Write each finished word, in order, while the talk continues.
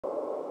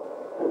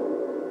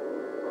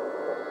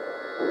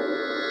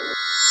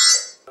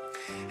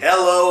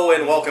Hello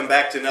and welcome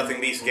back to Nothing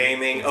Beats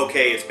Gaming.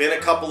 Okay, it's been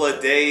a couple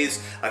of days.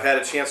 I've had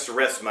a chance to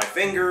rest my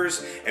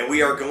fingers, and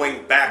we are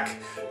going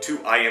back to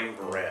I Am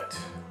Bread.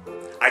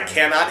 I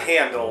cannot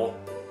handle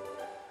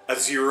a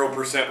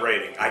 0%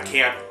 rating. I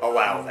can't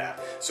allow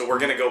that. So we're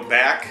going to go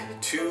back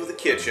to the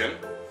kitchen,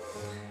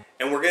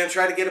 and we're going to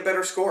try to get a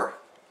better score.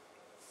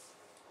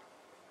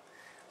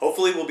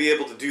 Hopefully we'll be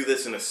able to do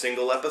this in a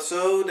single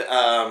episode.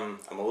 I'm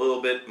a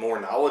little bit more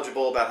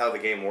knowledgeable about how the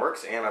game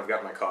works, and I've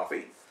got my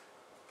coffee.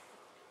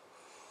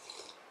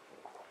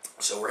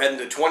 So we're heading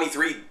to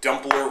 23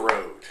 Dumpler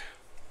Road.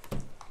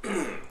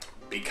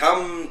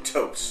 Become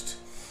toast.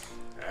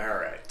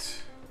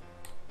 Alright.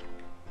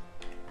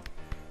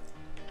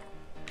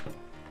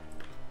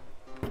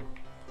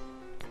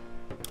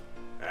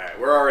 Alright,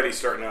 we're already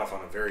starting off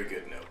on a very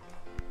good note.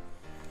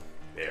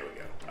 There we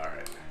go.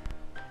 Alright.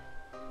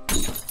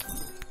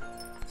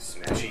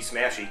 Smashy,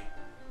 smashy.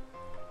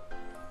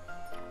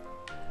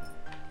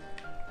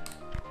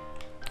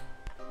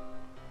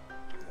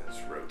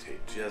 Let's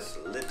rotate just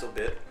a little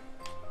bit.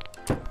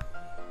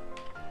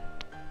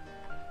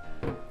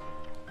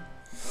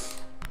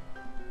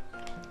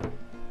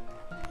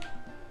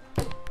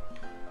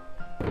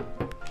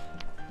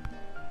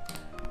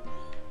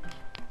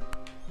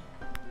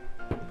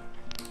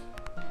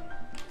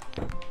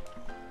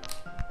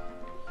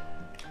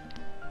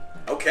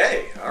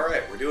 Okay,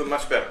 alright, we're doing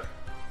much better.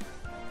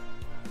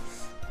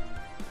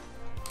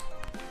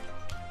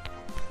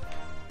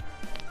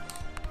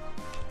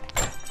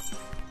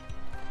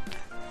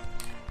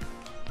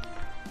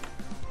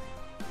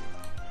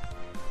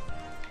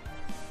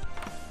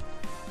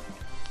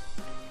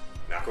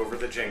 Knock over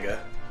the Jenga.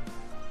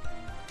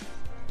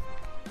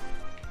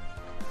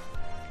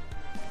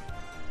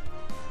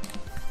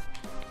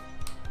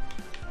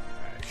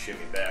 Alright, shimmy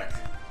back.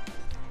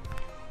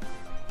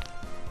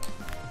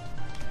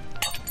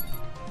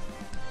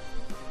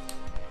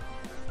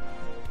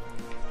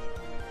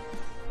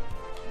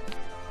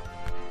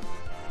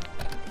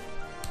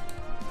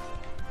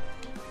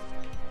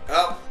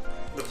 Oh,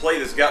 the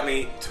plate has got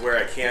me to where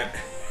I can't.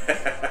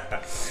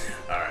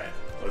 Alright,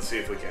 let's see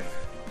if we can.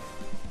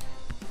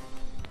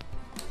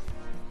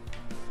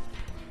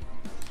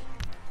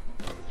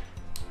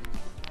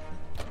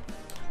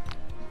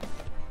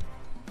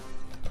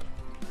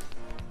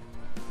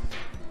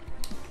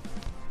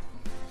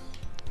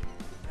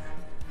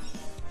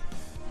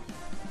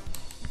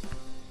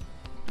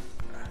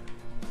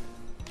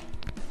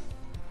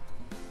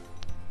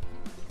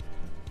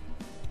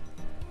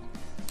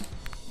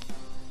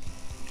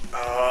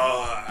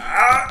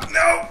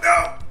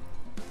 No!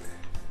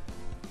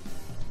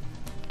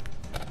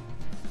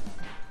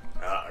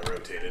 I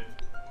rotated.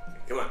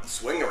 Come on,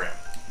 swing around.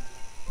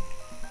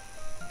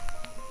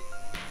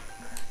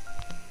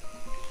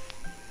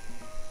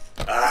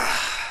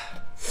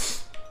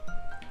 Alright,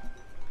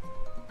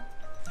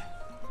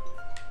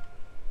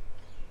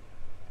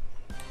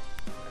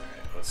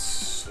 let's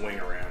swing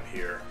around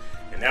here.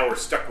 And now we're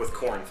stuck with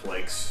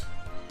cornflakes.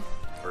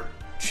 Or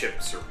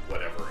chips or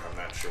whatever. I'm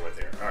not sure what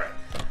they are. Alright.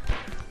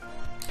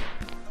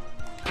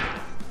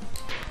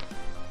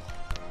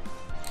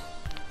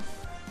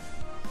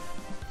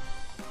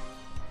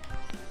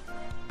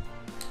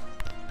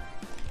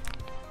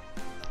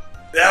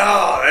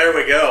 Oh, there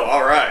we go.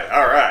 Alright,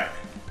 alright.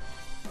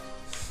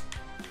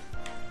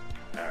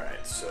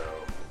 Alright, so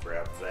we'll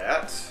grab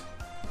that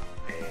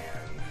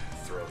and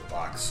throw the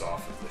box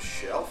off of the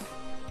shelf.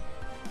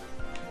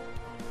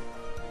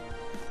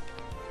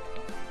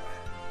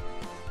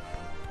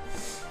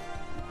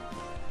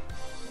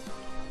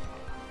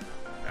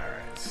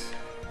 Alright.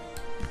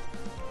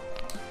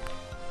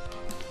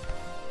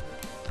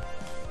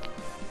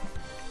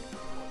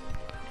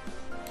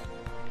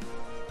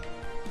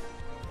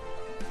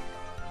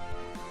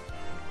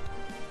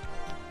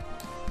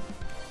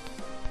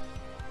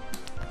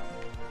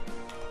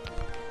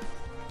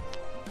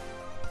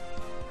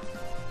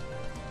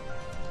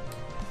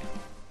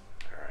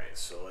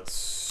 So let's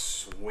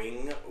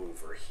swing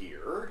over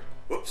here.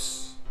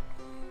 Whoops.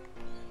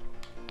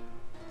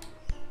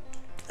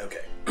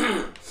 Okay.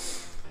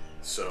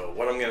 So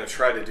what I'm going to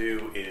try to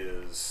do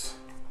is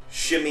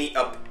shimmy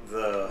up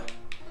the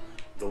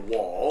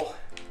wall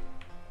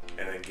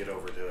and then get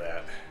over to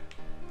that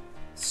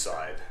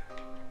side.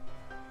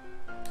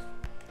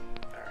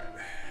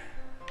 Alright.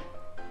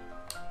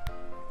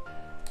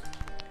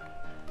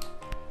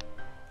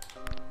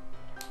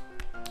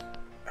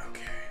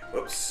 Okay.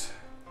 Whoops.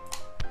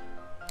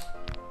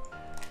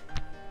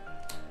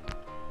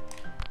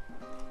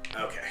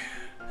 Okay,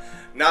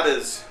 not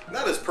as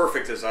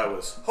perfect as I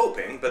was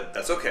hoping, but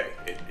that's okay.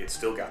 It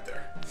still got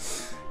there.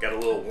 Got a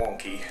little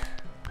wonky.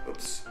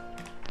 Oops.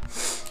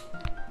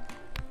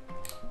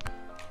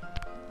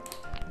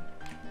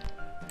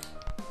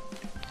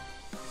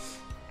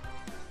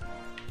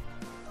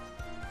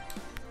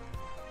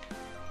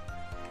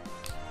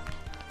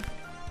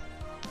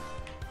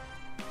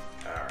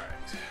 All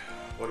right.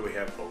 What do we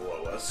have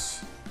below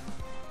us?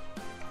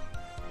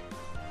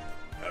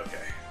 Okay.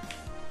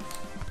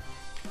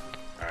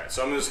 Alright,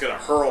 so I'm just going to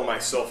hurl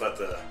myself at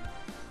the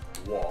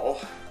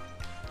wall.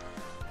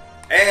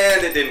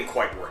 And it didn't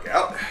quite work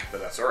out,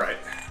 but that's alright.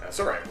 That's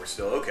alright, we're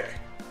still okay.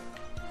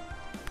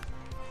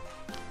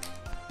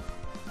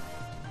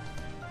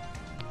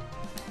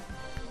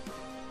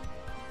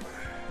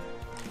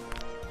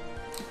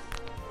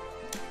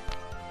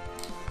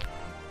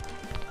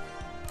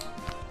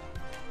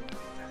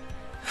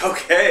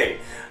 Okay,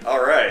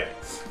 alright.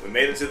 We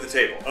made it to the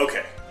table.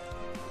 Okay.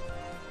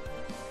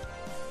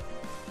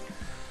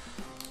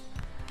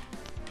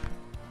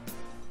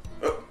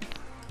 Oh.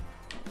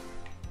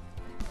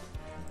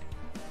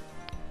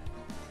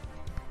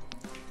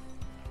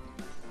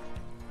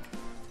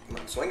 Come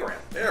on, swing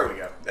around. There we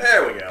go.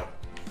 There we go.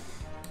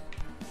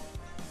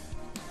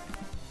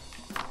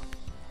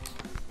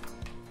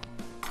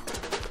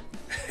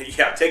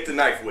 Yeah, take the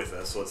knife with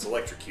us. Let's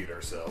electrocute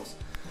ourselves.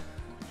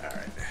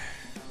 Alright.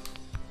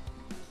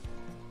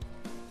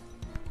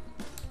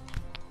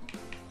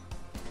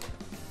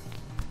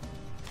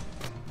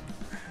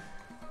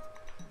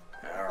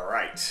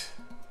 Alright. Is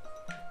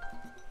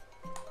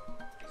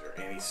there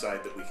any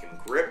side that we can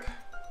grip?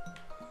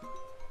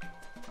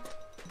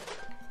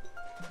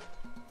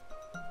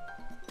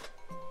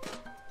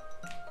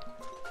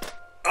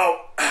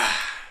 Oh!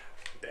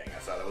 Dang, I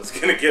thought I was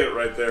gonna get it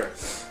right there.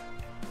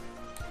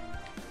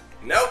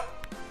 Nope!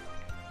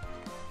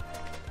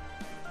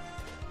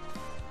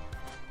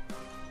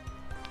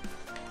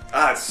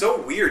 Ah, it's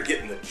so weird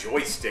getting the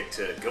joystick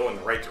to go in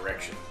the right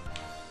direction.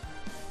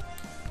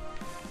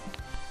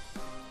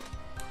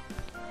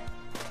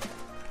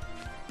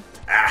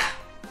 Ah!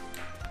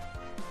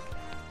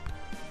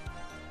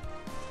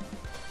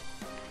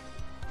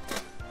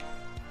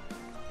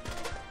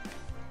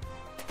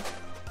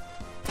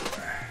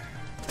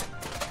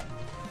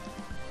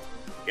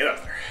 Get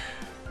up there.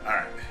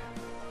 Alright.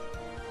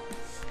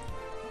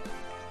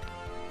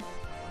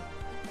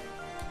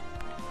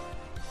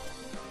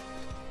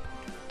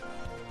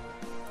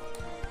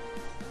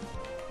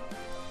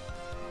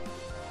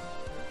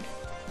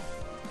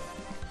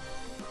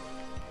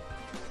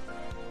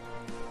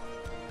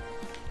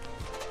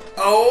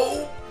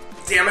 Oh,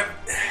 damn it.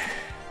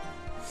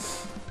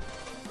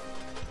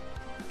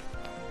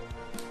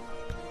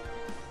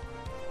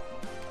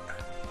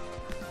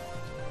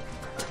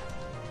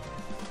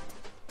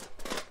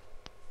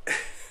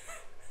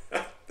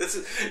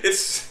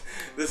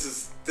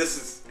 This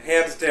is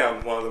hands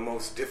down one of the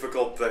most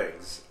difficult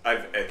things I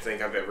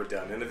think I've ever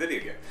done in a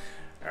video game.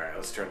 All right,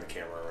 let's turn the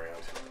camera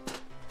around.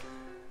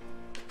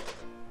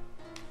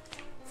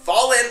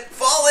 Fall in,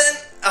 fall in.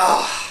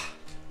 Ah.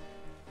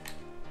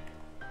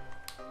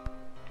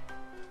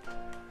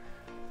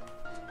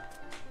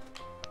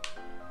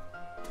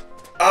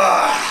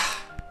 Ah!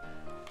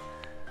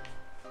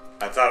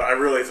 I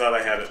really thought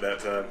I had it that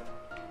time.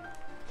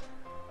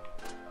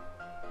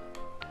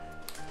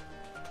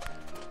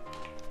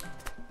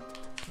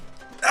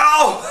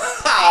 Oh!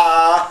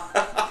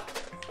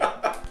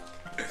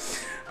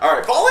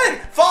 Alright, fall in!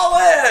 Fall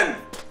in!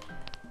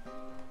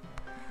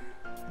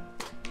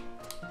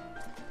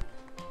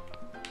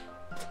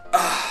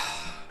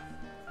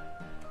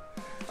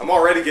 I'm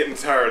already getting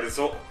tired.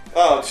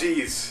 Oh,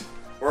 jeez.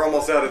 We're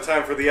almost out of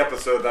time for the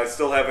episode, and I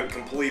still haven't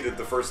completed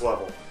the first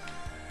level.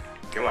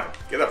 Come on,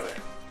 get up there.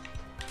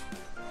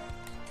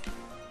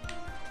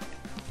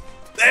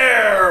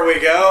 There we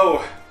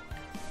go!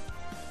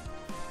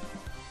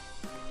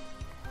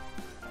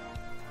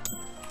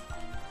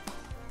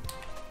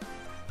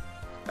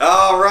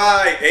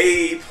 Alright,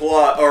 A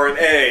plus, or an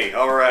A,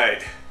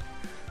 alright.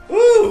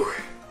 Woo!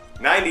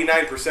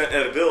 99%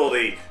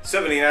 edibility,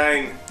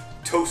 79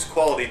 toast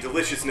quality,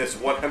 deliciousness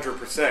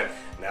 100%.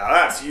 Now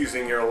that's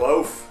using your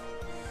loaf.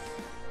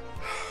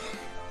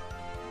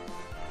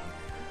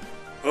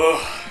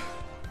 Ugh.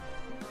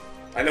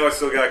 I know I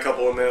still got a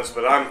couple of minutes,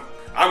 but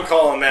I'm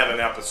calling that an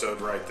episode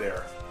right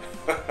there.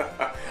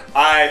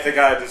 I think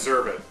I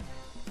deserve it.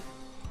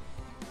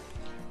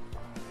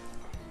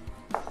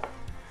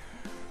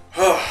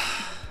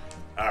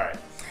 Alright.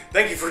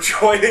 Thank you for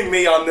joining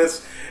me on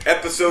this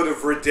episode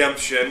of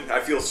Redemption.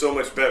 I feel so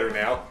much better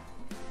now.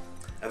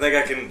 I think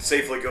I can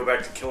safely go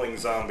back to killing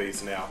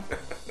zombies now.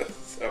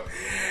 So,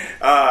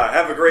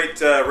 have a great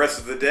rest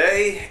of the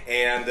day,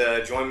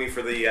 and join me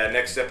for the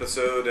next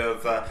episode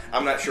of,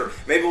 I'm not sure,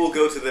 maybe we'll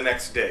go to the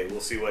next day.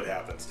 We'll see what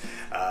happens.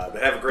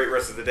 But have a great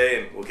rest of the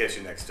day, and we'll catch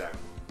you next time.